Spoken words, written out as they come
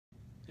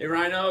Hey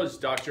Rhinos,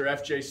 Dr.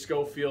 FJ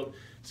Schofield,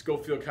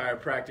 Schofield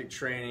Chiropractic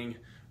Training,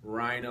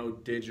 Rhino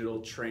Digital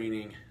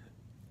Training,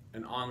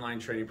 an online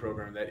training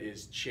program that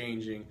is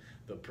changing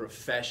the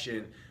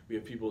profession. We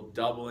have people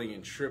doubling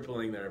and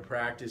tripling their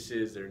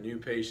practices, their new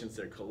patients,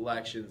 their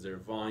collections, their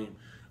volume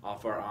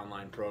off our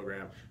online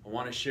program. I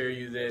want to share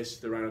you this,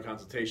 the Rhino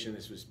Consultation.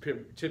 This was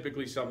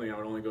typically something I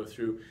would only go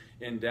through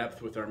in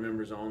depth with our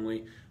members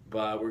only,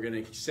 but we're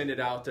going to send it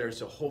out there,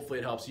 so hopefully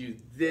it helps you.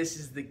 This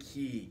is the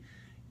key.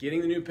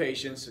 Getting the new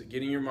patients,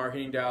 getting your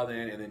marketing dialed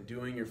in, and then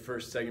doing your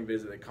first, second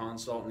visit, the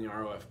consult and the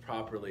ROF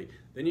properly.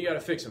 Then you got to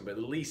fix them, but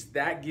at least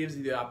that gives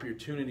you the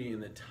opportunity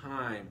and the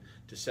time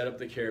to set up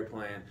the care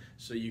plan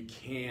so you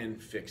can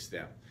fix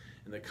them.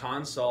 And the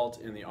consult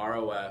and the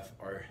ROF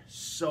are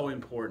so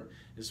important.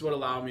 This is what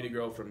allowed me to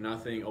grow from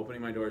nothing,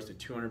 opening my doors to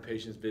 200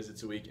 patients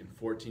visits a week in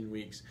 14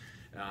 weeks,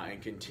 and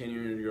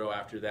continuing to grow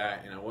after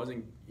that. And I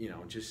wasn't,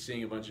 just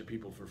seeing a bunch of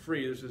people for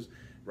free. This was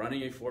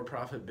running a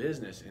for-profit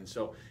business, and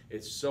so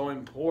it's so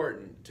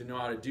important to know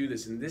how to do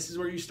this. And this is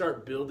where you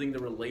start building the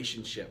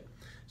relationship.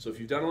 So if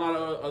you've done a lot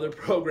of other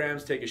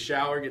programs, take a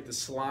shower, get the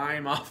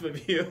slime off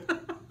of you.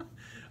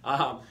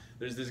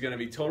 This is going to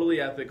be totally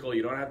ethical.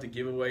 You don't have to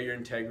give away your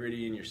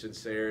integrity and your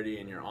sincerity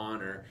and your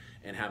honor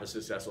and have a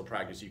successful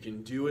practice. You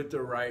can do it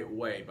the right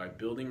way by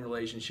building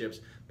relationships,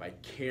 by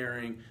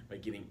caring, by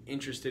getting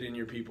interested in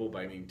your people,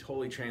 by being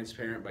totally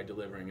transparent, by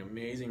delivering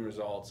amazing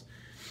results.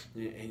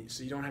 And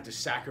so you don't have to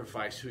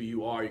sacrifice who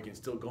you are. You can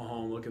still go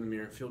home, look in the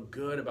mirror, and feel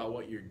good about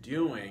what you're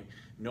doing.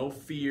 No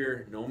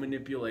fear, no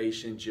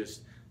manipulation,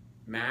 just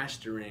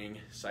mastering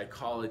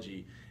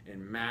psychology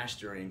and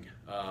mastering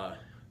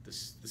the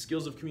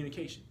skills of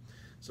communication.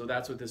 So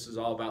that's what this is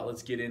all about.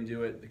 Let's get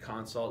into it. The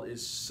consult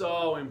is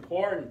so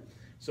important.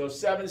 So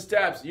 7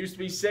 steps. It used to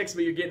be 6,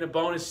 but you're getting a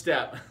bonus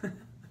step.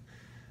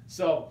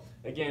 So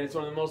again, it's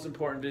one of the most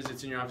important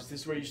visits in your office.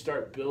 This is where you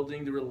start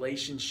building the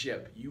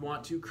relationship. You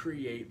want to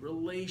create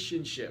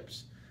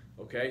relationships.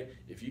 Okay?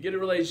 If you get a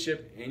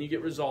relationship and you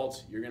get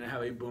results, you're going to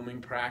have a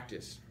booming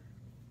practice.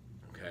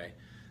 Okay?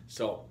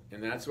 So,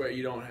 and that's where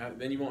you don't have,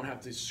 then you won't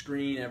have to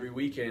screen every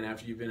weekend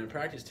after you've been in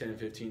practice 10,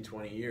 15,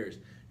 20 years.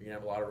 You're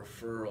going to have a lot of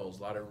referrals,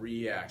 a lot of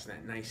reacts, and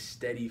that nice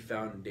steady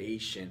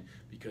foundation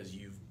because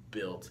you've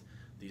built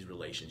these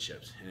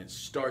relationships. And it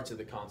starts at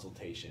the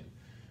consultation,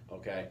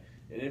 okay?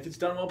 And if it's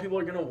done well, people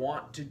are going to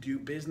want to do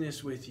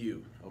business with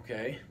you,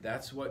 okay?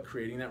 That's what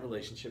creating that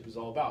relationship is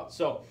all about.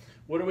 So,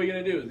 what are we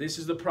going to do? This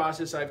is the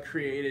process I've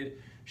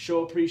created.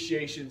 Show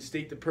appreciation,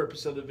 state the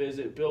purpose of the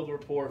visit, build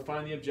rapport,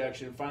 find the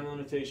objection, find the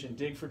limitation,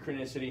 dig for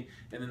chronicity,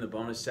 and then the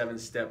bonus 7th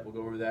step. We'll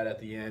go over that at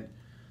the end.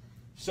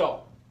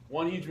 So,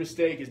 one huge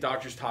mistake is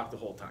doctors talk the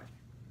whole time.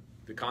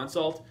 The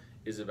consult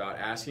is about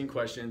asking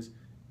questions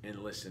and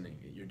listening.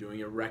 You're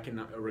doing a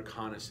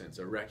reconnaissance,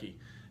 a recce,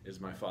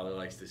 as my father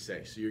likes to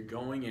say. So you're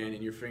going in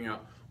and you're figuring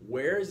out,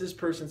 where is this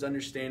person's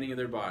understanding of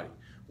their body?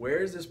 Where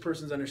is this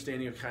person's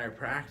understanding of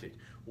chiropractic?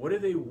 What do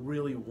they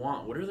really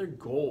want? What are their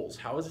goals?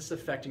 How is this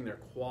affecting their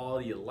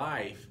quality of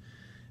life?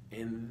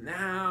 And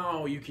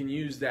now you can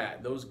use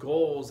those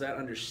goals, that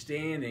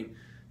understanding,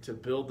 to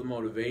build the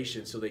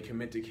motivation so they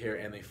commit to care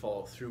and they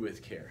follow through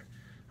with care.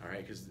 All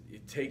right, because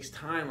it takes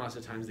time lots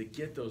of times to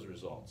get those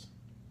results.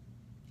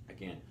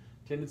 Again,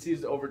 tendency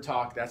is to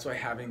overtalk. That's why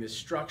having this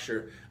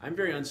structure, I'm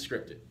very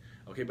unscripted,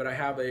 okay, but I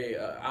have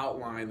a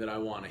outline that I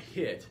want to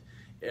hit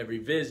every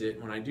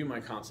visit when I do my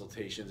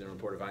consultations and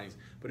reported findings.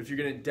 But if you're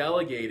going to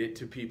delegate it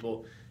to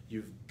people,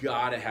 you've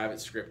got to have it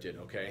scripted,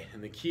 okay?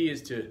 And the key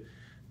is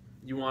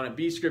you want to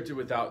be scripted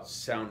without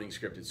sounding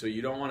scripted. So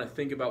you don't want to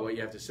think about what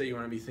you have to say. You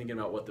want to be thinking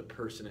about what the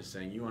person is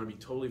saying. You want to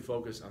be totally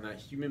focused on that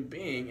human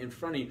being in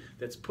front of you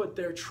that's put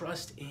their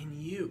trust in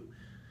you.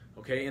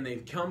 Okay, and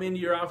they've come into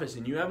your office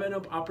and you have an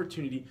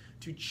opportunity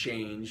to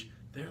change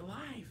their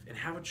life and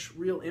have a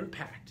real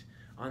impact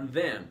on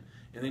them.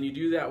 And then you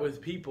do that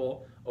with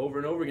people over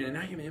and over again, and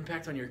now you have an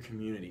impact on your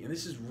community. And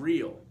this is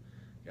real,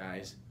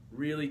 guys,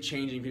 really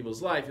changing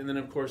people's life. And then,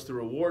 of course, the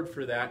reward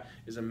for that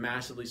is a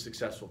massively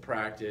successful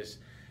practice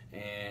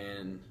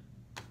and,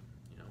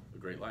 a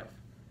great life.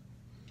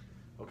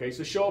 Okay,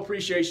 so show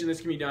appreciation.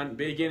 This can be done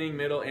beginning,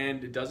 middle,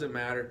 end. It doesn't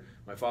matter.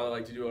 My father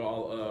liked to do it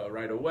all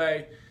right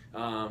away.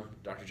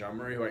 Dr. John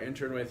Murray, who I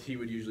interned with, he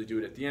would usually do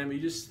it at the end. But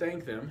you just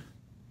thank them.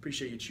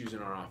 Appreciate you choosing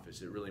our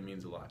office. It really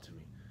means a lot to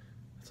me.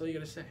 That's all you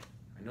got to say.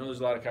 I know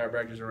there's a lot of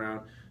chiropractors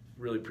around.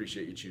 Really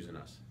appreciate you choosing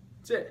us.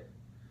 That's it.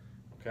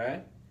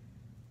 Okay?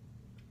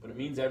 But it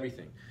means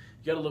everything.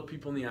 You got to look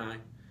people in the eye.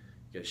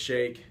 You got to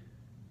shake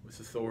with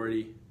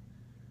authority,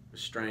 with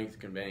strength,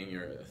 conveying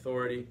your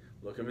authority.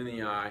 Look them in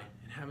the eye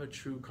and have a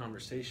true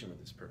conversation with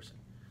this person.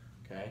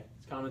 Okay?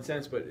 It's common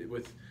sense, but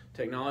with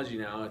technology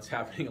now, it's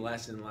happening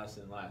less and less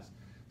and less.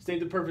 State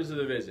the purpose of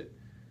the visit.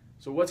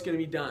 So what's going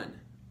to be done?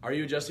 Are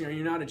you adjusting or are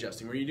you not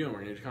adjusting? What are you doing? We're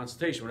going to do a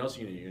consultation. What else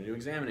are you going to do? You're going to do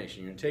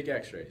examination. You're going to take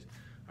x-rays.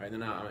 All right,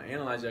 then I'm going to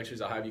analyze the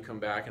x-rays. I'll have you come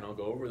back and I'll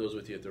go over those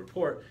with you at the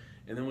report,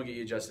 and then we'll get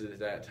you adjusted at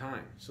that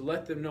time. So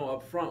let them know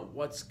up front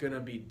what's going to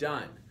be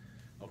done.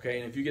 Okay,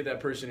 and if you get that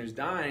person who's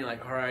dying,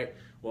 like, all right,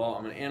 well,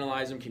 I'm going to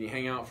analyze them. Can you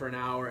hang out for an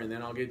hour, and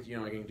then I'll get,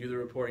 I can do the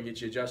report and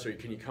get you adjusted, or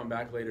can you come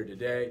back later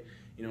today?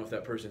 If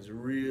that person's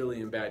really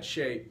in bad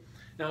shape.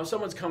 Now, if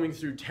someone's coming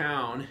through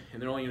town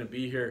and they're only going to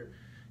be here,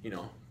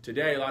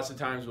 today, lots of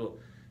times we'll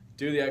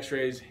do the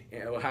x-rays,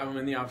 and we'll have them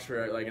in the office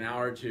for like an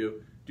hour or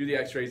two, do the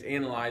x-rays,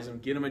 analyze them,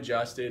 get them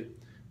adjusted.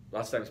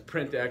 Lots of times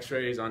print the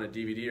x-rays on a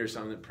DVD or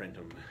something, print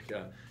them,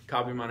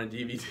 copy them on a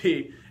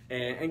DVD,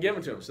 and give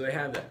them to them so they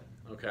have that,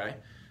 okay?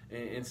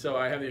 And so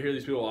I have to hear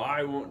these people,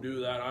 I won't do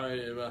that.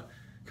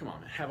 Come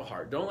on, man, have a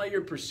heart. Don't let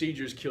your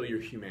procedures kill your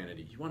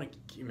humanity. You want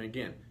to,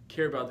 again,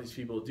 care about these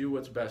people, do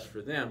what's best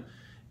for them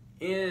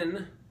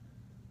in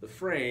the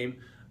frame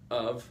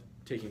of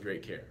taking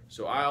great care.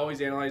 So I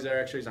always analyze their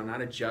x-rays. I'm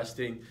not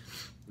adjusting.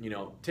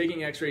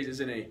 Taking x-rays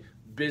isn't a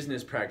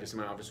business practice in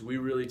my office. We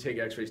really take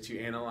x-rays to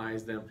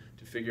analyze them,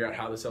 to figure out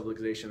how the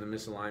subluxation, the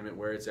misalignment,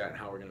 where it's at, and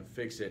how we're going to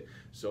fix it.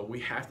 So we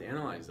have to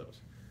analyze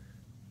those.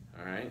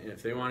 All right, and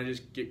if they want to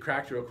just get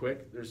cracked real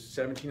quick, there's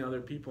 17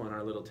 other people in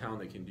our little town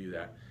that can do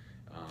that,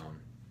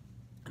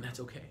 and that's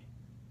okay.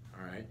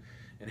 All right,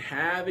 and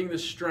having the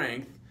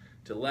strength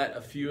to let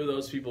a few of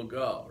those people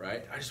go.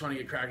 Right, I just want to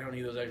get cracked. I don't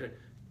need those extra.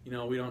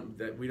 We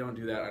don't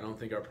do that. I don't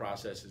think our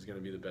process is going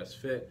to be the best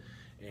fit,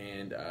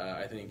 and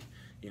I think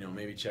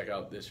maybe check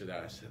out this or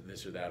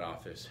that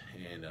office,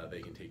 and they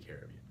can take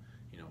care of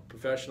you.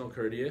 Professional,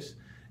 courteous,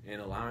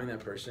 and allowing that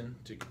person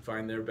to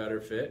find their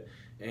better fit,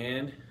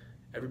 and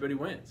everybody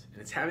wins.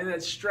 And it's having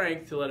that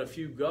strength to let a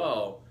few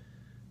go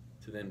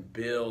to then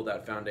build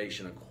that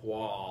foundation of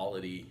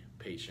quality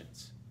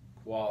patients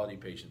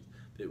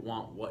that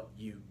want what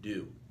you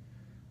do.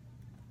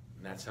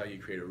 And that's how you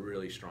create a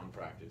really strong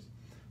practice.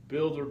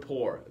 Build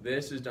rapport.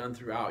 This is done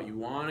throughout. You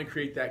want to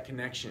create that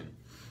connection.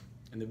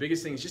 And the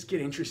biggest thing is just get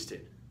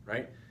interested,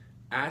 right?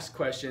 Ask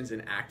questions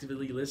and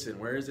actively listen.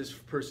 Where is this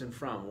person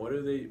from?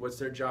 What's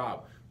their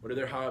job? What are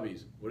their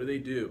hobbies? What do they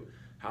do?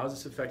 How is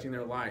this affecting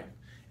their life?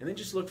 And then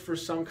just look for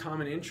some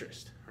common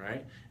interest,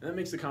 right? And that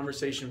makes the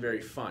conversation very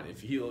fun.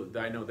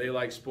 I know they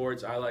like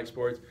sports, I like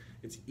sports,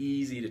 it's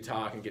easy to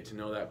talk and get to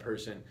know that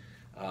person,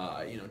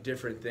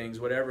 different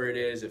things, whatever it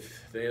is.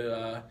 If they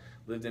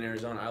lived in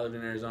Arizona, I lived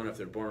in Arizona. If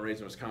they're born and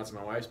raised in Wisconsin,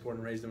 my wife's born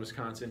and raised in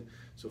Wisconsin.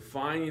 So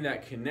finding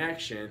that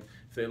connection,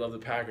 if they love the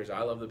Packers,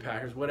 I love the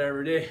Packers,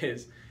 whatever it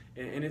is,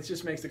 and it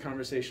just makes the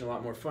conversation a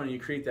lot more fun. You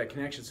create that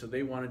connection so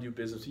they want to do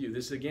business with you.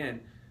 This,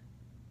 again,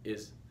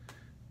 is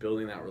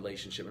building that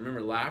relationship.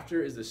 Remember,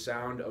 laughter is the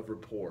sound of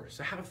rapport.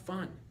 So have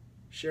fun.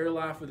 Share a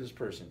laugh with this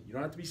person. You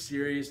don't have to be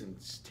serious and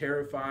it's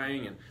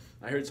terrifying. And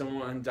I heard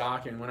someone on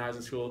Doc, and when I was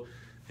in school,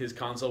 his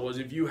consult was,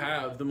 if you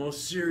have the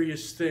most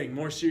serious thing,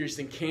 more serious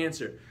than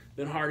cancer,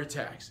 than heart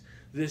attacks,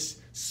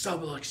 this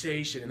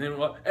subluxation, and then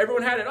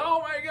everyone had it.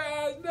 Oh my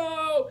God,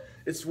 no!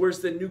 It's worse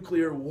than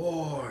nuclear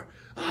war.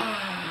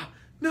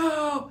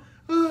 No!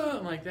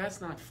 I'm like,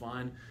 that's not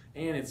fun,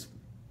 and it's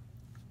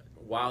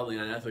wildly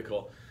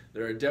unethical.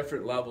 There are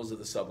different levels of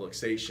the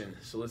subluxation,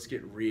 so let's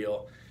get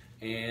real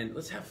and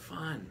let's have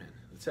fun, man.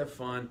 Let's have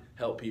fun,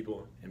 help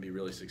people, and be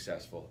really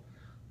successful.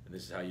 And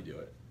this is how you do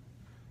it.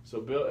 So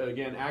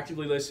again,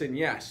 actively listen.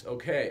 Yes,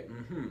 okay,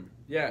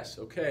 yes,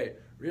 okay,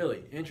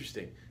 really,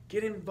 interesting.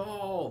 Get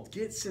involved,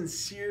 get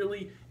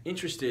sincerely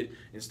interested,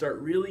 and start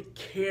really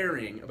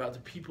caring about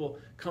the people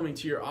coming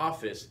to your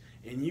office,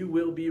 and you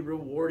will be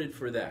rewarded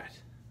for that,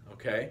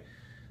 okay?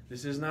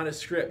 This is not a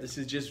script. This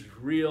is just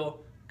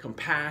real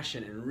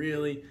compassion and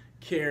really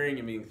caring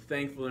and being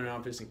thankful in your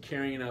office and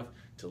caring enough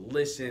to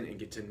listen and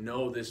get to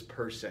know this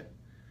person.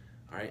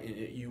 All right, and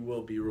you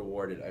will be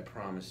rewarded, I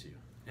promise you.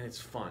 And it's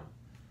fun.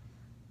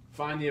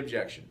 Find the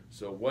objection.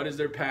 So what is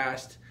their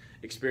past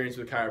experience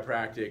with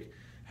chiropractic?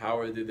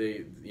 How did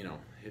they,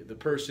 the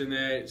person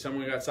that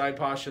someone got side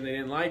posture and they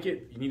didn't like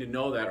it, you need to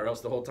know that, or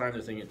else the whole time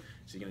they're thinking,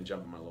 is he going to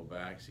jump on my low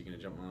back? Is he going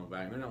to jump on my low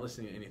back? And they're not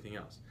listening to anything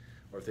else.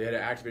 Or if they had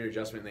an activator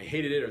adjustment and they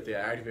hated it, or if they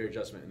had an activator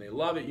adjustment and they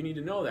love it, you need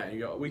to know that. And you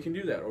go, we can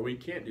do that, or we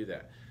can't do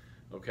that.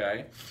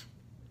 Okay?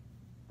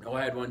 Oh,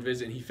 I had one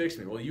visit and he fixed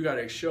me. Well, you got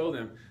to show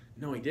them,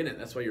 no, he didn't.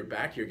 That's why you're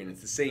back here again.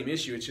 It's the same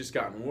issue. It's just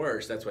gotten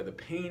worse. That's why the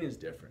pain is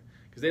different.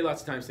 Because they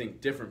lots of times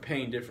think different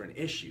pain, different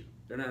issue.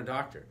 They're not a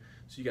doctor.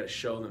 So you got to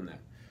show them that.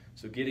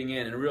 So getting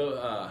in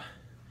and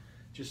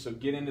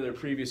get into their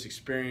previous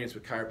experience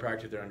with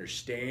chiropractic, their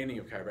understanding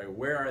of chiropractic.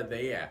 Where are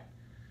they at?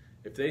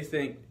 If they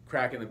think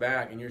crack in the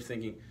back and you're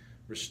thinking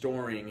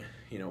restoring,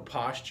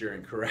 posture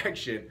and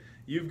correction,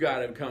 you've got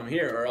to come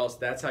here, or else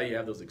that's how you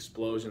have those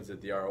explosions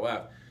at the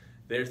ROF.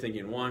 They're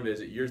thinking one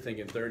visit, you're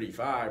thinking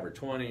 35 or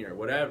 20 or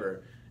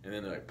whatever, and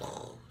then they're like,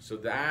 so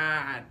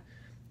that,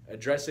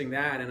 addressing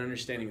that and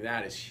understanding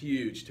that is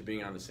huge to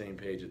being on the same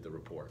page at the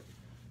report.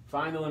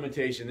 Find the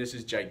limitation. This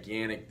is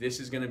gigantic. This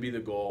is going to be the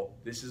goal.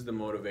 This is the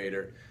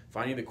motivator.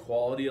 Finding the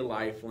quality of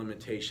life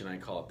limitation, I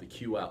call it the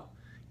QL.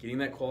 Getting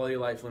that quality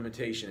of life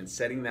limitation and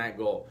setting that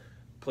goal.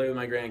 Play with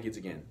my grandkids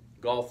again.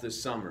 Golf this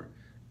summer.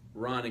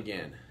 Run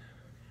again.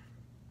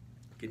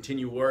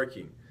 Continue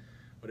working.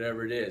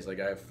 Whatever it is. Like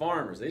I have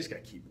farmers. They just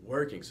got to keep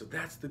working. So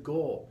that's the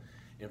goal.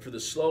 And for the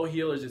slow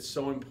healers, it's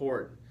so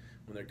important.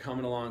 when they're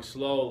coming along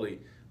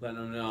slowly, letting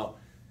them know,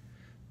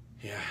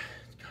 yeah,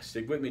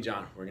 stick with me,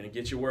 John. We're going to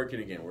get you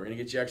working again. We're going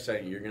to get you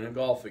exercising. You're going to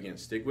golf again.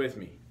 Stick with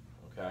me,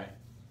 okay?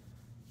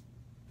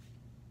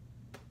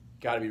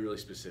 Got to be really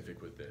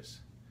specific with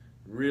this.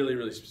 Really,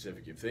 really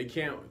specific. If they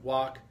can't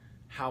walk,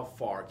 how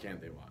far can't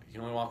they walk? You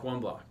can only walk 1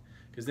 block.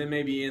 Because then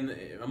maybe in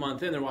a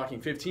month in, they're walking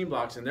 15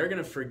 blocks, and they're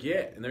going to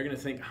forget, and they're going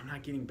to think, I'm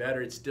not getting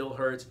better. It still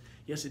hurts.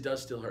 Yes, it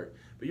does still hurt.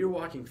 But you're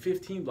walking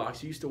 15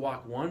 blocks. You used to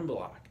walk 1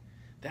 block.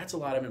 That's a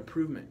lot of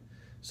improvement.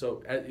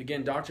 So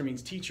again, doctor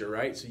means teacher,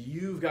 right? So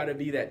you've got to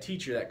be that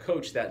teacher, that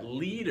coach, that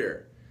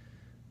leader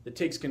that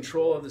takes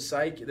control of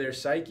their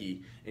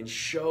psyche and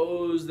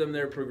shows them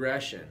their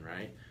progression,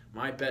 right?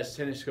 My best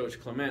tennis coach,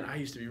 Clement, I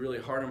used to be really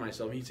hard on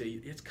myself. He'd say,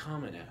 it's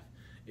coming, F.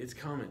 It's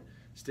coming.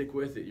 Stick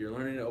with it. You're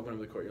learning to open up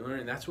the court. You're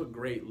learning. That's what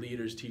great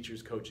leaders,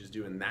 teachers, coaches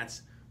do, and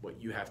that's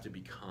what you have to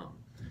become.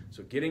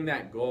 So getting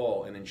that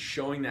goal and then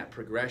showing that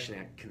progression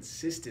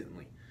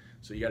consistently.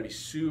 So you got to be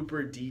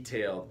super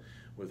detailed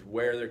with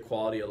where their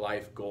quality of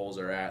life goals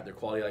are at, their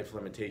quality of life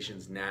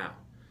limitations now.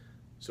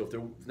 So if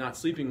they're not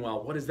sleeping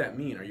well, what does that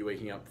mean? Are you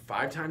waking up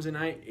 5 times a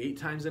night, 8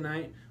 times a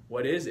night?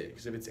 What is it?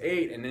 Because if it's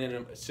 8 and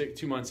then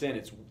 2 months in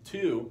it's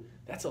 2,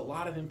 that's a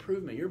lot of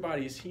improvement. Your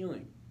body is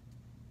healing.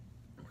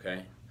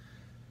 Okay?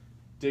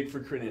 Dig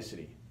for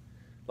chronicity.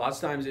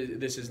 Lots of times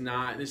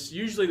this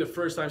usually the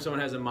first time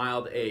someone has a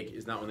mild ache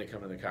is not when they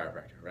come to the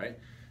chiropractor, right?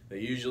 They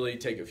usually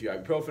take a few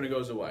ibuprofen and it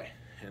goes away.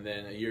 And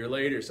then a year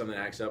later something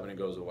acts up and it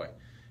goes away.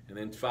 And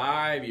then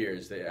 5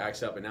 years it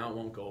acts up and now it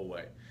won't go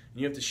away. And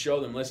you have to show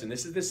them, listen,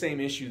 this is the same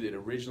issue that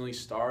originally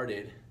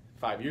started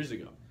 5 years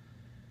ago.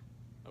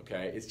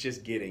 Okay? It's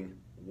just getting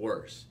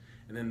worse.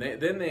 And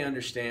then they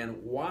understand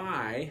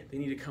why they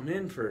need to come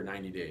in for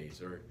 90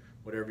 days or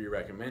whatever you're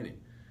recommending.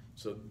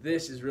 So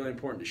this is really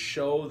important to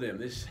show them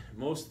this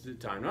most of the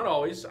time. Not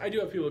always. I do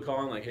have people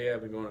call in like, hey,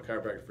 I've been going to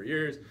chiropractor for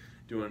years,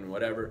 doing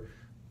whatever,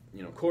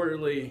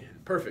 quarterly.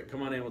 Perfect.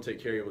 Come on in. We'll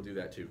take care of you. We'll do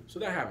that too. So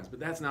that happens, but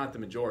that's not the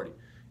majority.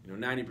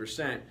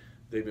 90%,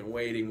 they've been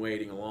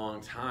waiting a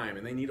long time,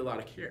 and they need a lot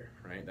of care,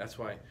 right? That's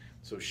why.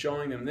 So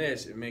showing them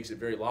this, it makes it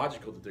very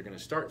logical that they're going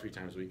to start 3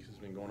 times a week because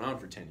it's been going on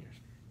for 10 years.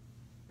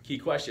 Key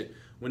question,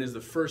 when is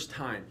the first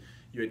time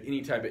you had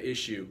any type of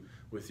issue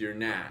with your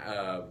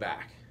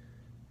back?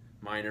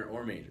 Minor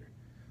or major?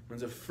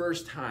 When's the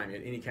first time you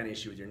had any kind of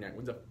issue with your neck?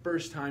 When's the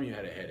first time you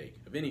had a headache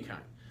of any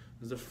kind?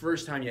 When's the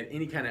first time you had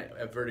any kind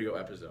of vertigo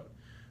episode?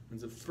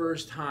 When's the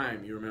first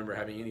time you remember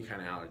having any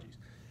kind of allergies?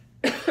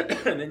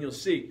 And then you'll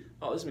see,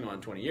 oh, this has been going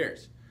on 20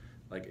 years.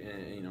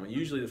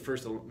 Usually the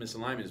first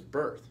misalignment is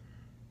birth,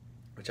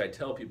 which I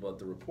tell people at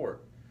the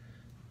report.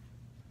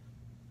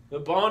 The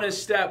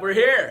bonus step, we're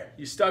here.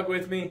 You stuck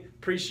with me,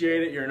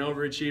 appreciate it. You're an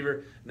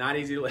overachiever. Not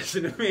easy to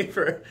listen to me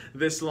for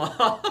this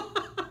long.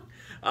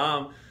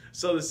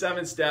 So the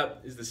 7th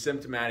step is the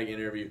symptomatic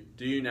interview.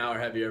 Do you now or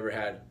have you ever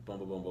had boom,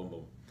 boom, boom, boom,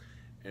 boom?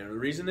 And the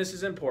reason this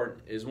is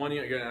important is one,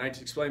 and I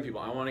explain to people,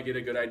 I want to get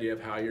a good idea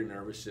of how your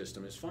nervous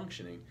system is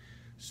functioning.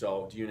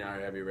 So do you now or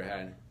have you ever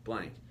had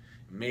blank?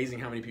 Amazing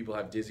how many people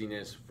have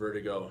dizziness,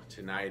 vertigo,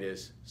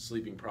 tinnitus,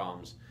 sleeping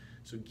problems.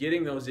 So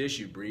getting those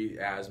issues, breathe,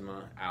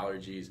 asthma,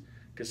 allergies,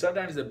 because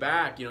sometimes the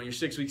back, you're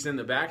 6 weeks in,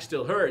 the back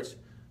still hurts,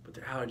 but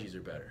their allergies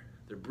are better.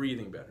 They're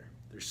breathing better.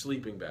 They're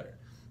sleeping better.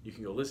 You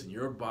can go, listen,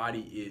 your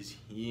body is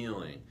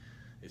healing.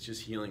 It's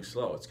just healing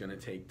slow. It's going to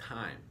take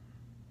time.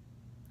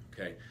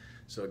 Okay?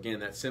 So again,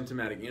 that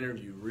symptomatic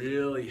interview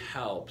really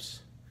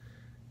helps.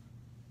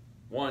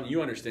 1,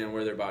 you understand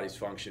where their body's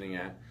functioning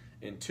at.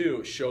 And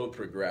 2, show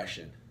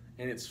progression.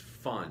 And it's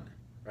fun,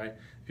 right?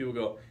 People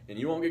go, and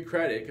you won't get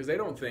credit because they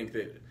don't think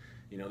that,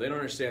 they don't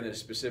understand that a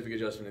specific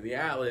adjustment of the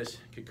atlas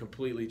could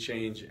completely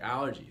change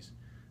allergies.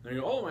 And they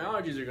go, oh, my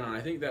allergies are gone.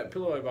 I think that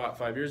pillow I bought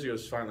 5 years ago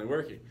is finally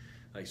working.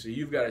 So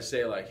you've got to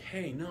say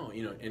hey, no,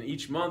 and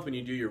each month when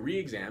you do your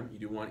re-exam, you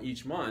do one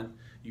each month,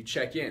 you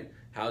check in.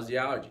 How's the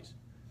allergies?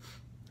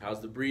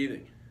 How's the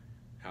breathing?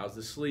 How's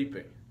the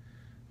sleeping?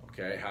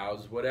 Okay,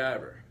 how's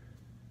whatever?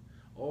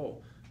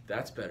 Oh,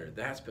 that's better,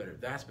 that's better,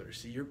 that's better.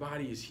 See, your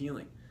body is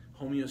healing.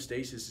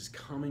 Homeostasis is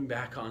coming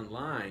back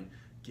online.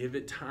 Give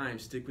it time,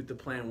 stick with the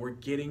plan. We're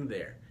getting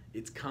there.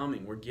 It's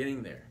coming, we're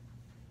getting there.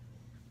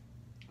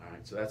 All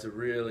right, so that's a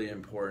really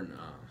important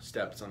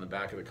step. It's on the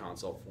back of the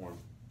consult form.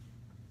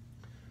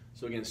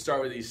 So again,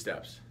 start with these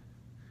steps.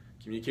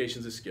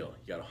 Communication's a skill.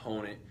 You got to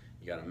hone it.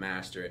 You got to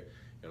master it.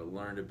 You got to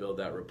learn to build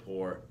that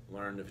rapport.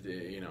 Learn to,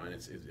 and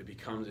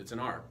it's an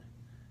art.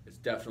 It's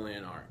definitely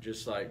an art.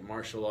 Just like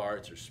martial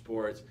arts or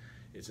sports,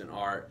 it's an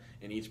art,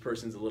 and each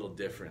person's a little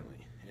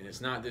differently. And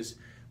it's not this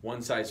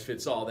one size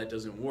fits all. That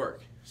doesn't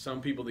work.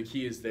 Some people, the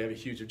key is they have a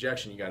huge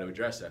objection. You got to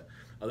address that.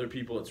 Other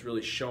people, it's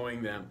really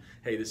showing them,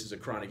 hey, this is a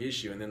chronic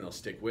issue, and then they'll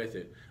stick with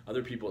it.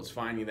 Other people, it's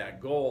finding that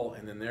goal,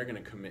 and then they're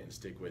going to commit and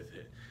stick with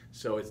it.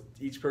 So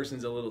each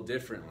person's a little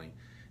differently,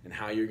 and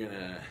how you're going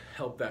to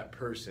help that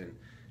person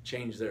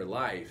change their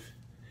life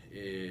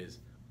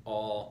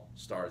all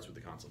starts with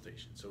the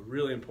consultation. So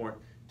really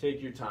important.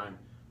 Take your time.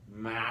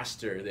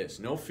 Master this.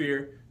 No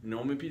fear,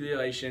 no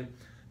manipulation.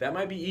 that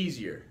might be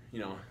easier. You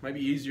know, it might be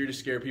easier to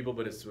scare people,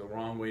 but it's the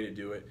wrong way to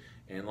do it,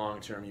 and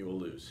long term you will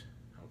lose.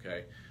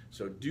 Okay,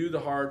 so do the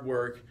hard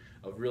work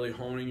of really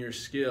honing your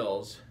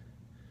skills.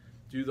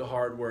 Do the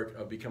hard work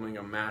of becoming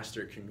a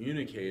master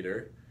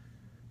communicator.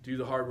 Do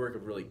the hard work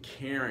of really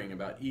caring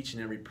about each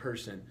and every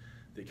person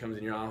that comes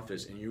in your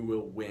office, and you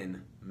will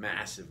win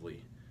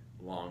massively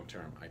long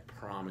term. I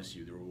promise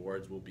you, the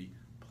rewards will be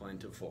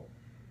plentiful.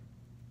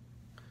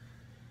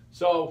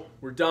 So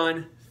we're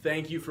done.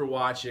 Thank you for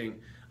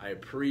watching. I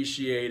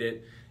appreciate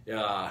it.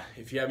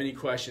 If you have any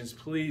questions,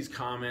 please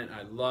comment.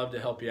 I'd love to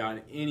help you out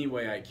in any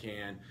way I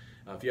can.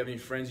 If you have any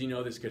friends you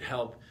know this could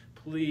help,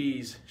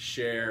 please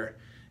share.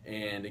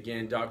 And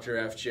again, Dr.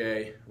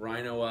 FJ,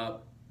 Rhino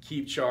up,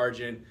 keep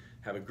charging.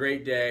 Have a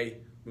great day.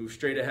 Move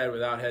straight ahead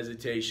without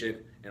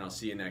hesitation, and I'll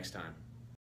see you next time.